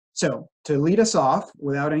So to lead us off,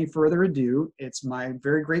 without any further ado, it's my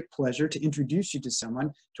very great pleasure to introduce you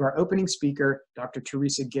to our opening speaker, Dr.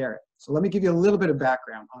 Teresa Garret. So let me give you a little bit of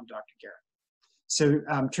background on Dr. Garret.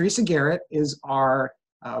 So Teresa Garret is our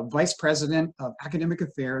Vice President of Academic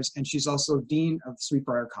Affairs, and she's also Dean of Sweet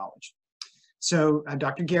Briar College. So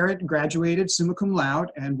Dr. Garret graduated summa cum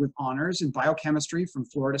laude and with honors in biochemistry from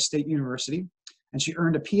Florida State University, and she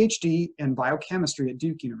earned a PhD in biochemistry at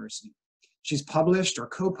Duke University. She's published or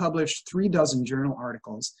co-published 36 journal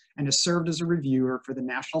articles and has served as a reviewer for the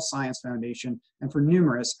National Science Foundation and for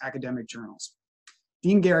numerous academic journals.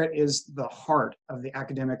 Dean Garret is the heart of the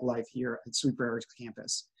academic life here at Sweet Briar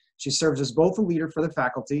campus. She serves as both a leader for the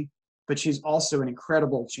faculty, but she's also an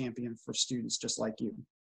incredible champion for students just like you.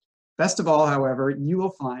 Best of all, however, you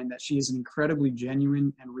will find that she is an incredibly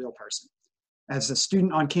genuine and real person. As a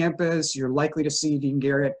student on campus, you're likely to see Dean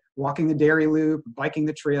Garret walking the dairy loop, biking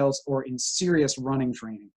the trails, or in serious running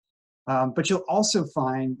training. But you'll also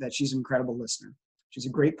find that she's an incredible listener. She's a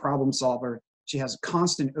great problem solver. She has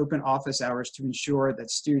constant open office hours to ensure that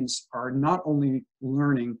students are not only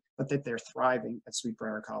learning, but that they're thriving at Sweet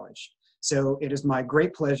Briar College. So it is my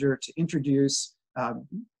great pleasure to introduce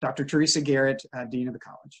Dr. Teresa Garret, Dean of the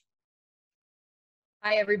College.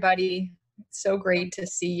 Hi, everybody. It's so great to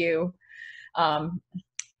see you.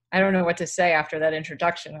 I don't know what to say after that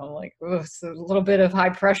introduction. I'm like, oh, it's a little bit of high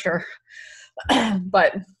pressure.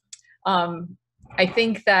 But I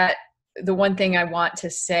think that the one thing I want to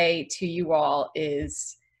say to you all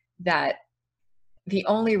is that the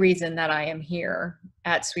only reason that I am here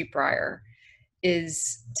at Sweet Briar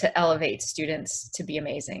is to elevate students to be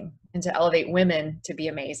amazing and to elevate women to be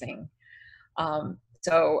amazing.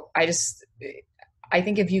 So I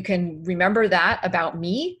think if you can remember that about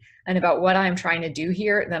me and about what I'm trying to do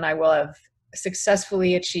here, then I will have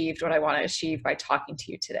successfully achieved what I want to achieve by talking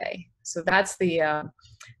to you today. So that's the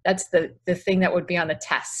thing that would be on the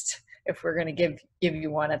test if we're going to give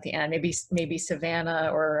you one at the end. Maybe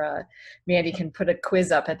Savannah or Mandy can put a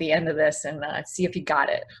quiz up at the end of this and see if you got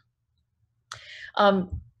it.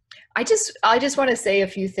 I just want to say a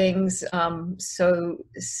few things so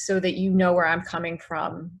that you know where I'm coming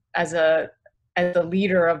from as the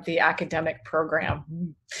leader of the academic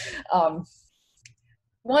program.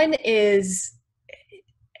 One is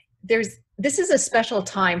this is a special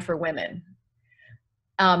time for women.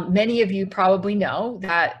 Many of you probably know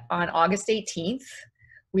that on August 18th,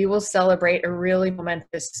 we will celebrate a really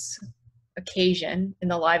momentous occasion in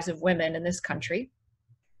the lives of women in this country.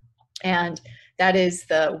 And that is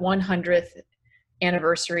the 100th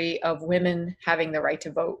anniversary of women having the right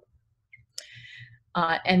to vote.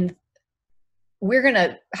 And we're going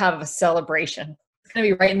to have a celebration. It's going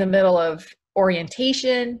to be right in the middle of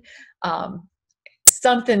orientation.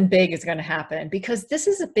 Something big is going to happen because this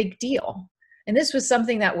is a big deal. And this was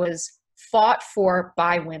something that was fought for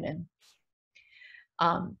by women.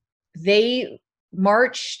 They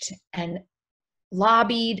marched and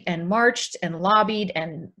lobbied and marched and lobbied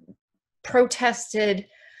and protested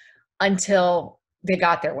until they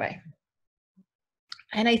got their way.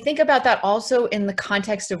 And I think about that also in the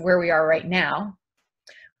context of where we are right now,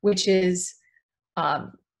 which is a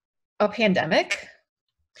pandemic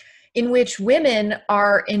in which women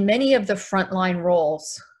are in many of the frontline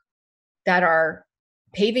roles that are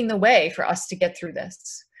paving the way for us to get through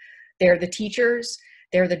this. They're the teachers,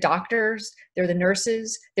 they're the doctors, they're the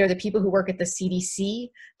nurses, they're the people who work at the CDC,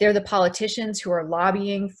 they're the politicians who are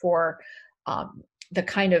lobbying for the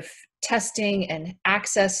kind of testing and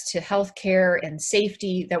access to healthcare and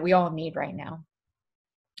safety that we all need right now.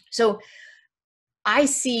 So I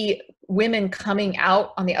see women coming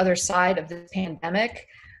out on the other side of this pandemic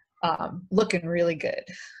looking really good.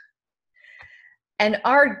 And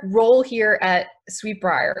our role here at Sweet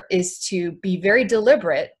Briar is to be very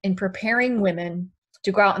deliberate in preparing women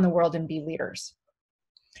to go out in the world and be leaders.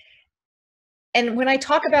 And when I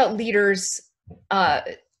talk about leaders,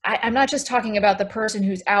 I'm not just talking about the person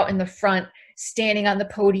who's out in the front, standing on the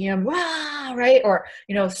podium, wow, right? Or,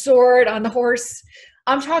 sword on the horse.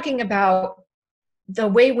 I'm talking about the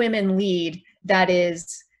way women lead that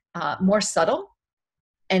is more subtle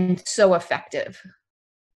and so effective.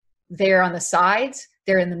 They're on the sides,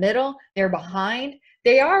 they're in the middle, they're behind,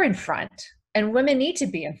 they are in front. And women need to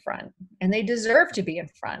be in front, and they deserve to be in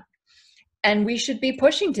front. And we should be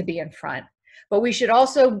pushing to be in front. But we should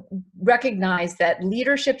also recognize that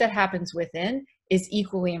leadership that happens within is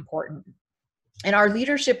equally important. And our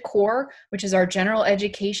leadership core, which is our general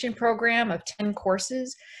education program of 10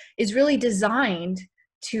 courses, is really designed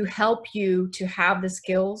to help you to have the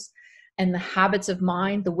skills and the habits of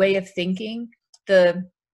mind, the way of thinking, the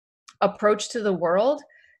approach to the world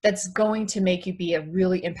that's going to make you be a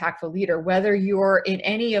really impactful leader, whether you're in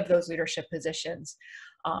any of those leadership positions.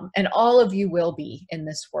 And all of you will be in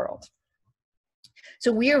this world.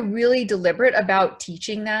 So we are really deliberate about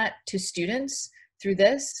teaching that to students through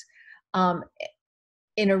this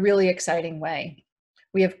in a really exciting way.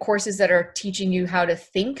 We have courses that are teaching you how to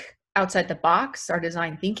think outside the box, our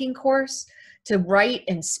design thinking course, to write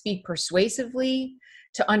and speak persuasively,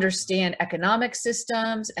 to understand economic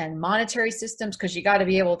systems and monetary systems, because you got to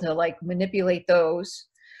be able to like manipulate those,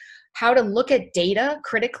 how to look at data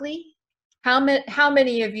critically. How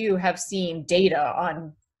many of you have seen data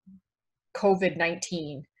on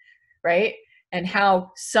COVID-19, right? And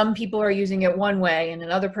how some people are using it one way and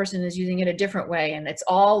another person is using it a different way. And it's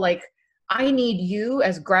all like, I need you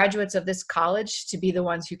as graduates of this college to be the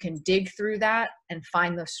ones who can dig through that and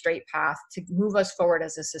find the straight path to move us forward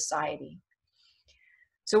as a society.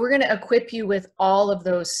 So we're going to equip you with all of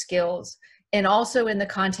those skills, and also in the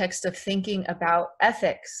context of thinking about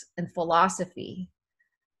ethics and philosophy,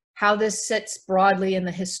 how this sits broadly in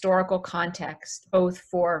the historical context, both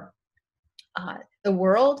for the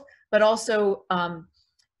world, but also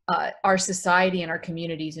our society and our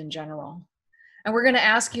communities in general. And we're going to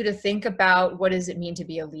ask you to think about, what does it mean to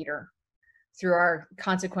be a leader, through our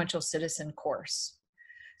Consequential Citizen course.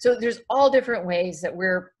 So there's all different ways that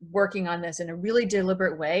we're working on this in a really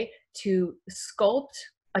deliberate way to sculpt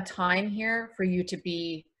a time here for you to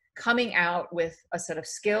be coming out with a set of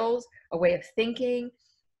skills, a way of thinking,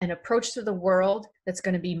 an approach to the world that's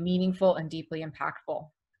going to be meaningful and deeply impactful.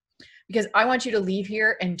 Because I want you to leave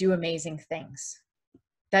here and do amazing things.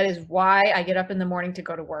 That is why I get up in the morning to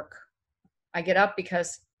go to work. I get up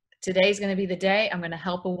because today's going to be the day I'm going to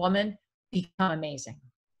help a woman become amazing.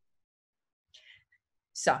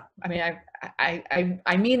 So, I mean,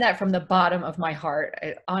 I mean that from the bottom of my heart.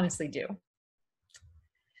 I honestly do.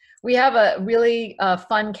 We have a really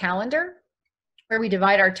fun calendar where we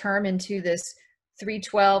divide our term into this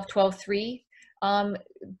 3-12, 12-3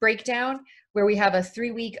 breakdown, where we have a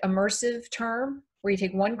 3-week immersive term where you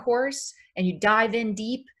take one course and you dive in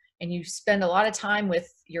deep and you spend a lot of time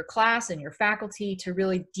with your class and your faculty to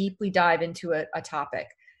really deeply dive into a topic.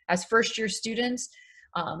 As first-year students,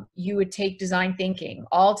 you would take design thinking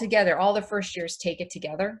all together. All the first years take it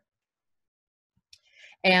together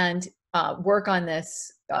and work on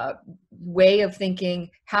this way of thinking,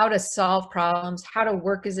 how to solve problems, how to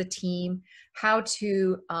work as a team, how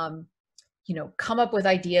to come up with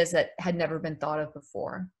ideas that had never been thought of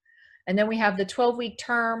before. And then we have the 12-week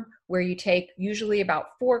term where you take usually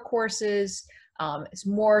about 4 courses. It's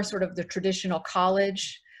more sort of the traditional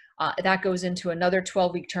college. That goes into another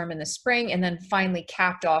 12-week term in the spring, and then finally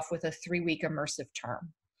capped off with a 3-week immersive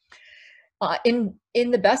term.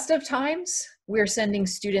 In the best of times, we're sending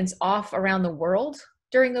students off around the world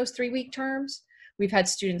during those 3-week terms. We've had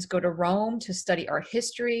students go to Rome to study art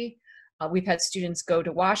history. We've had students go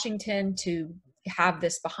to Washington to have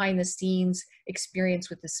this behind the scenes experience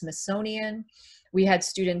with the Smithsonian. We had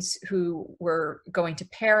students who were going to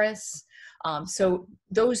Paris. So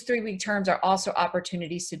those 3-week terms are also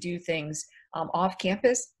opportunities to do things off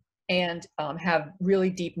campus and have really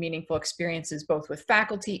deep, meaningful experiences, both with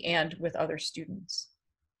faculty and with other students.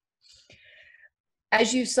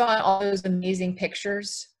 As you saw in all those amazing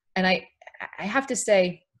pictures, and I have to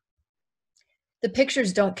say, the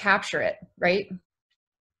pictures don't capture it, right?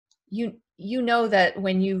 You know that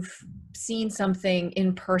when you've seen something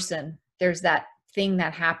in person, there's that thing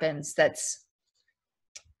that happens that's,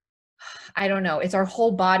 I don't know, it's our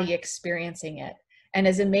whole body experiencing it. And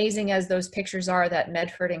as amazing as those pictures are that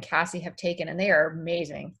Medford and Cassie have taken, and they are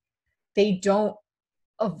amazing, they don't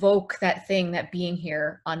evoke that thing that being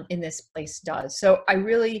here in this place does. So I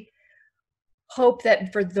really hope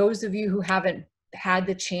that for those of you who haven't had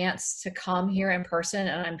the chance to come here in person,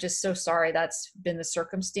 and I'm just so sorry that's been the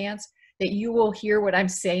circumstance, that you will hear what I'm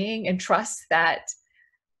saying and trust that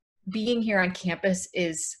being here on campus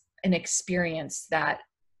is an experience that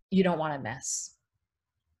you don't want to miss.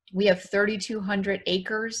 We have 3,200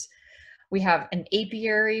 acres. We have an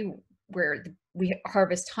apiary where we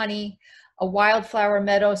harvest honey, a wildflower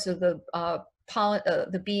meadow so the pollen,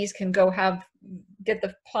 the bees can go get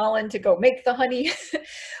the pollen to go make the honey.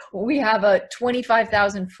 We have a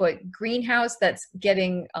 25,000-foot greenhouse that's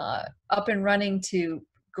getting up and running to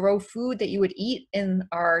grow food that you would eat in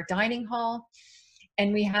our dining hall.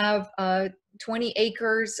 And we have 20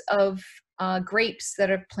 acres of grapes that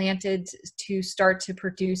are planted to start to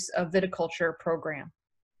produce a viticulture program.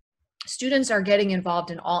 Students are getting involved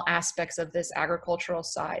in all aspects of this agricultural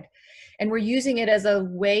side, and we're using it as a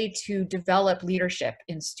way to develop leadership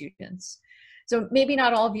in students. So maybe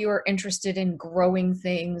not all of you are interested in growing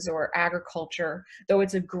things or agriculture, though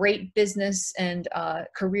it's a great business and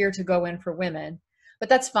career to go in for women, but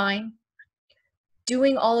that's fine.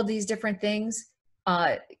 Doing all of these different things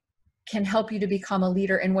can help you to become a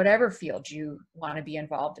leader in whatever field you want to be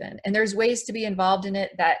involved in. And there's ways to be involved in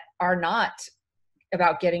it that are not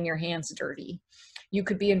about getting your hands dirty. You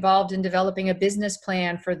could be involved in developing a business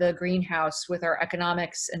plan for the greenhouse with our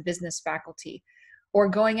economics and business faculty, or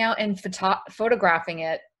going out and photographing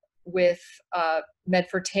it with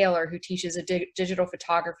Medford Taylor, who teaches a digital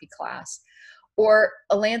photography class, or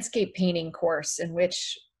a landscape painting course in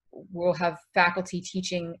which we'll have faculty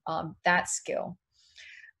teaching that skill.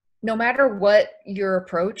 No matter what your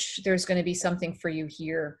approach, there's going to be something for you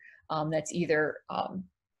here that's either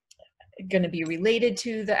going to be related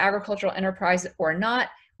to the agricultural enterprise or not.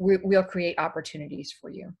 We'll create opportunities for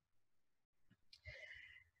you.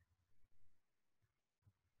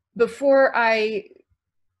 Before I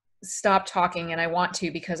stop talking, and I want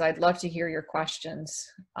to because I'd love to hear your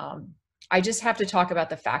questions, I just have to talk about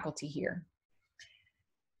the faculty here.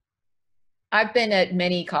 I've been at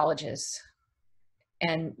many colleges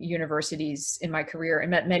and universities in my career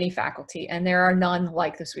and met many faculty, and there are none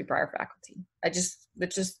like the Sweet Briar faculty.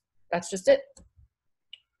 That's just it.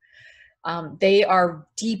 They are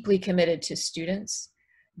deeply committed to students.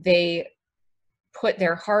 They put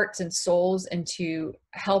their hearts and souls into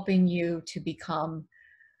helping you to become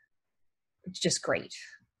just great.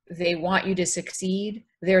 They want you to succeed.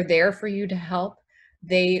 They're there for you to help.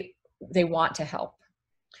 They want to help.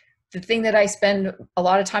 The thing that I spend a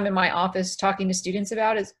lot of time in my office talking to students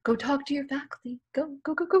about is go talk to your faculty. Go,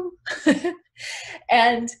 go, go, go.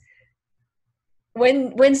 And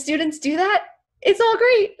when students do that, it's all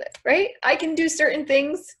great, right? I can do certain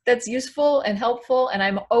things that's useful and helpful, and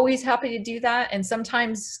I'm always happy to do that. And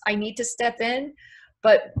sometimes I need to step in,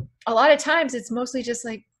 but a lot of times it's mostly just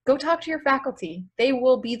like, go talk to your faculty. They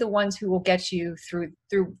will be the ones who will get you through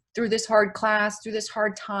this hard class, through this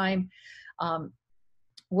hard time.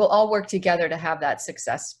 We'll all work together to have that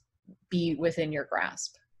success be within your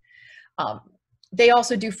grasp. They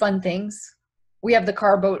also do fun things. We have the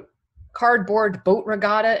cardboard boat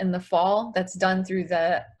regatta in the fall that's done through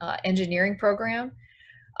the engineering program.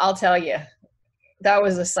 I'll tell you, that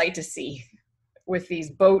was a sight to see, with these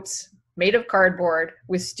boats made of cardboard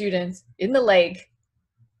with students in the lake.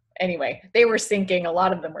 Anyway, they were sinking. A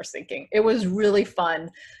lot of them were sinking. It was really fun.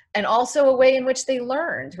 And also a way in which they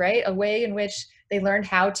learned, right? A way in which they learned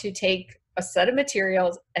how to take a set of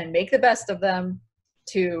materials and make the best of them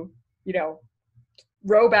to,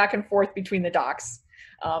 row back and forth between the docks.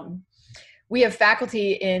 We have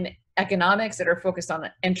faculty in economics that are focused on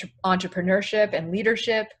entrepreneurship and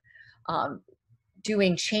leadership,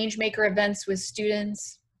 doing change maker events with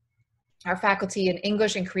students. Our faculty in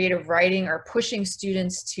English and creative writing are pushing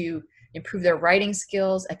students to improve their writing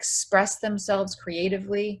skills, express themselves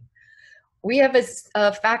creatively. We have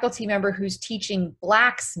a faculty member who's teaching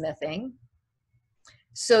blacksmithing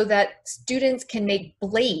so that students can make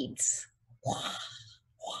blades.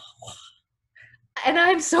 And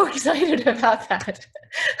I'm so excited about that.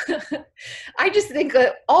 I just think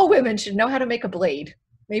that all women should know how to make a blade.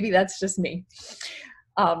 Maybe that's just me.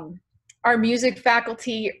 Our music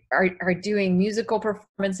faculty are doing musical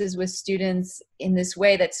performances with students in this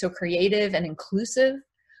way that's so creative and inclusive.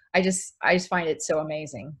 I just find it so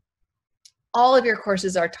amazing. All of your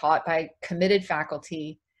courses are taught by committed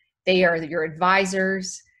faculty. They are your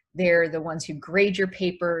advisors. They're the ones who grade your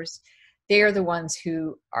papers. They are the ones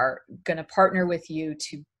who are going to partner with you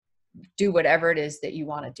to do whatever it is that you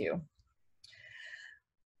want to do.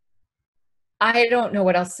 I don't know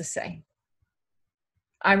what else to say.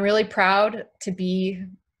 I'm really proud to be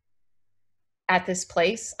at this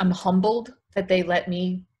place. I'm humbled that they let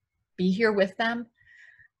me be here with them.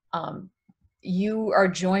 You are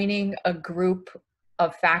joining a group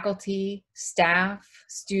of faculty, staff,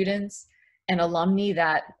 students, and alumni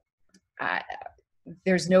that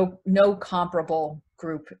there's no comparable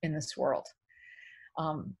group in this world.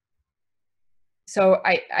 So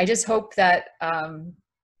I just hope that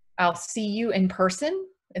I'll see you in person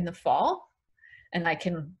in the fall, and I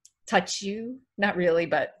can touch you, not really,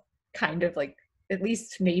 but kind of, like, at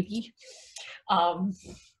least maybe. And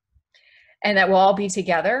that we'll all be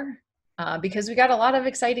together because we got a lot of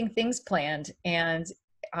exciting things planned. And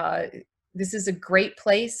this is a great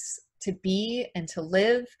place to be and to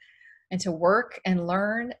live and to work and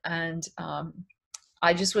learn. And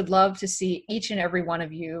I just would love to see each and every one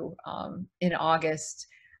of you in August.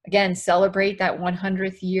 Again, celebrate that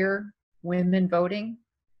 100th year women voting.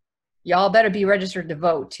 Y'all better be registered to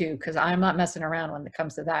vote too, because I'm not messing around when it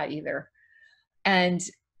comes to that either. And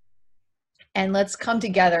and let's come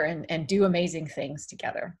together and do amazing things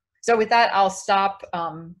together. So with that, I'll stop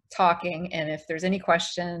talking, and if there's any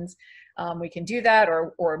questions, we can do that,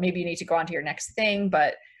 or maybe you need to go on to your next thing.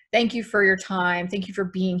 But thank you for your time. Thank you for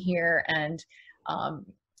being here, and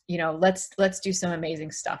you know, let's do some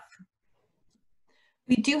amazing stuff.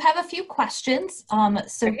 We do have a few questions.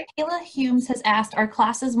 So Okay. Kayla Humes has asked, are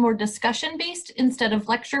classes more discussion-based instead of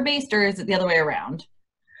lecture-based, or is it the other way around?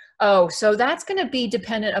 Oh, so that's going to be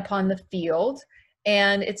dependent upon the field,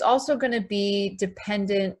 and it's also going to be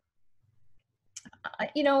dependent,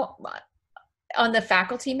 you know, on the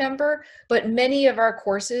faculty member, but many of our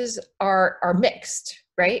courses are mixed,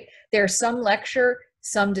 right? There's some lecture,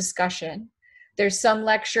 some discussion. There's some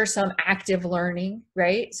lecture, some active learning,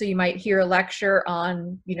 right? So you might hear a lecture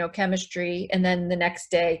on, you know, chemistry, and then the next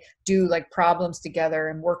day do like problems together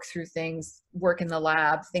and work through things, work in the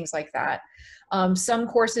lab, things like that. Some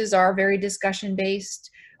courses are very discussion based.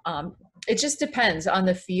 It just depends on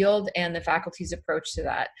the field and the faculty's approach to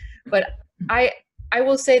that. But I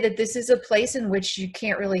will say that this is a place in which you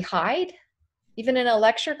can't really hide. Even in a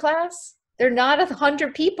lecture class, there are not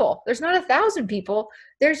 100 people. There's not 1,000 people.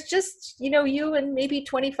 There's just, you know, you and maybe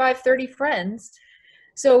 25, 30 friends.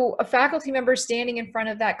 So a faculty member standing in front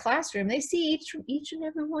of that classroom, they see each and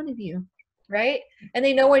every one of you, right? And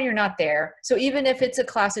they know when you're not there. So even if it's a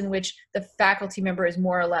class in which the faculty member is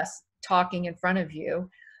more or less talking in front of you,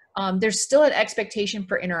 there's still an expectation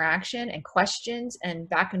for interaction and questions and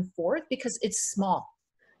back and forth, because it's small.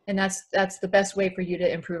 And that's the best way for you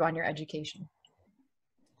to improve on your education.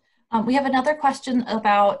 We have another question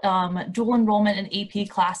about dual enrollment in AP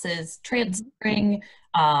classes transferring,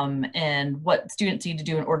 and what students need to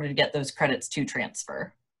do in order to get those credits to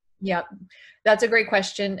transfer. Yep, that's a great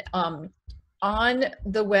question. On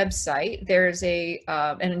the website, there's a,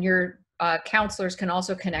 and your counselors can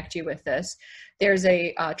also connect you with this. There's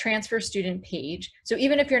a transfer student page. So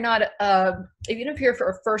even if you're not, even if you're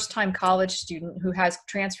a first-time college student who has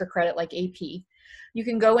transfer credit like AP, you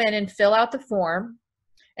can go in and fill out the form,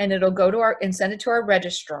 and it'll go to and send it to our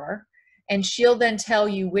registrar, and she'll then tell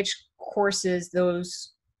you which courses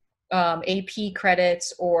those AP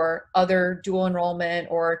credits or other dual enrollment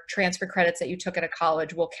or transfer credits that you took at a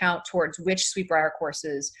college will count towards which Briar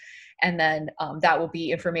courses, and then that will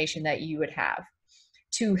be information that you would have.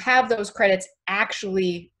 To have those credits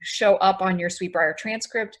actually show up on your Briar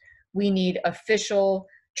transcript, we need official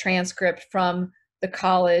transcript from the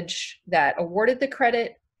college that awarded the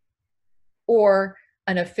credit, or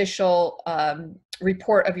an official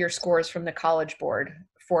report of your scores from the College Board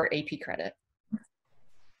for AP credit.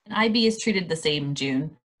 And IB is treated the same,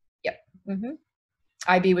 June. Yep.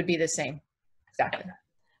 IB would be the same. Exactly.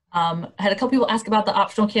 I had a couple people ask about the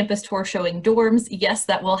optional campus tour showing dorms. Yes,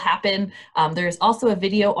 that will happen. There's also a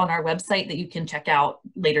video on our website that you can check out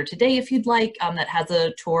later today if you'd like, that has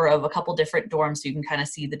a tour of a couple different dorms so you can kind of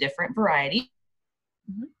see the different variety.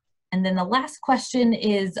 And then the last question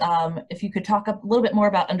is if you could talk a little bit more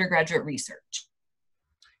about undergraduate research.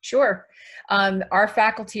 Sure. Our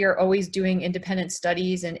faculty are always doing independent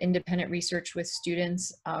studies and independent research with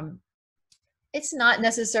students. It's not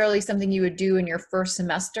necessarily something you would do in your first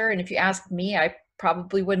semester. And if you ask me, I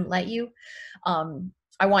probably wouldn't let you.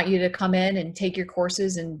 I want you to come in and take your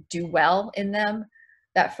courses and do well in them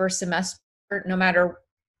that first semester. No matter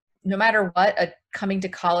what, coming to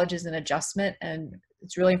college is an adjustment, and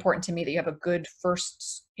it's really important to me that you have a good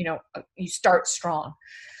first, you know, you start strong.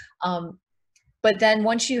 But then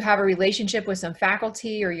once you have a relationship with some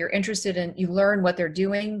faculty, or you're interested in, you learn what they're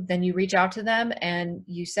doing, then you reach out to them and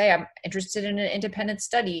you say, I'm interested in an independent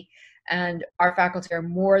study. And our faculty are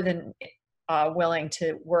more than willing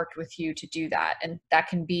to work with you to do that. And that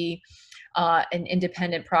can be an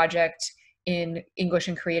independent project in English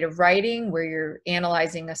and creative writing, where you're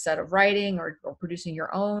analyzing a set of writing or producing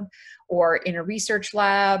your own, or in a research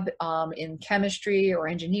lab in chemistry or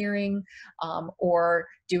engineering, or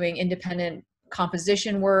doing independent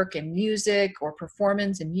composition work in music or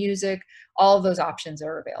performance in music. All of those options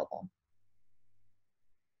are available.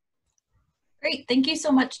 Great. Thank you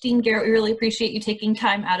so much, Dean Garret. We really appreciate you taking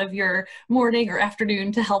time out of your morning or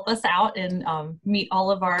afternoon to help us out and meet all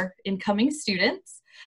of our incoming students.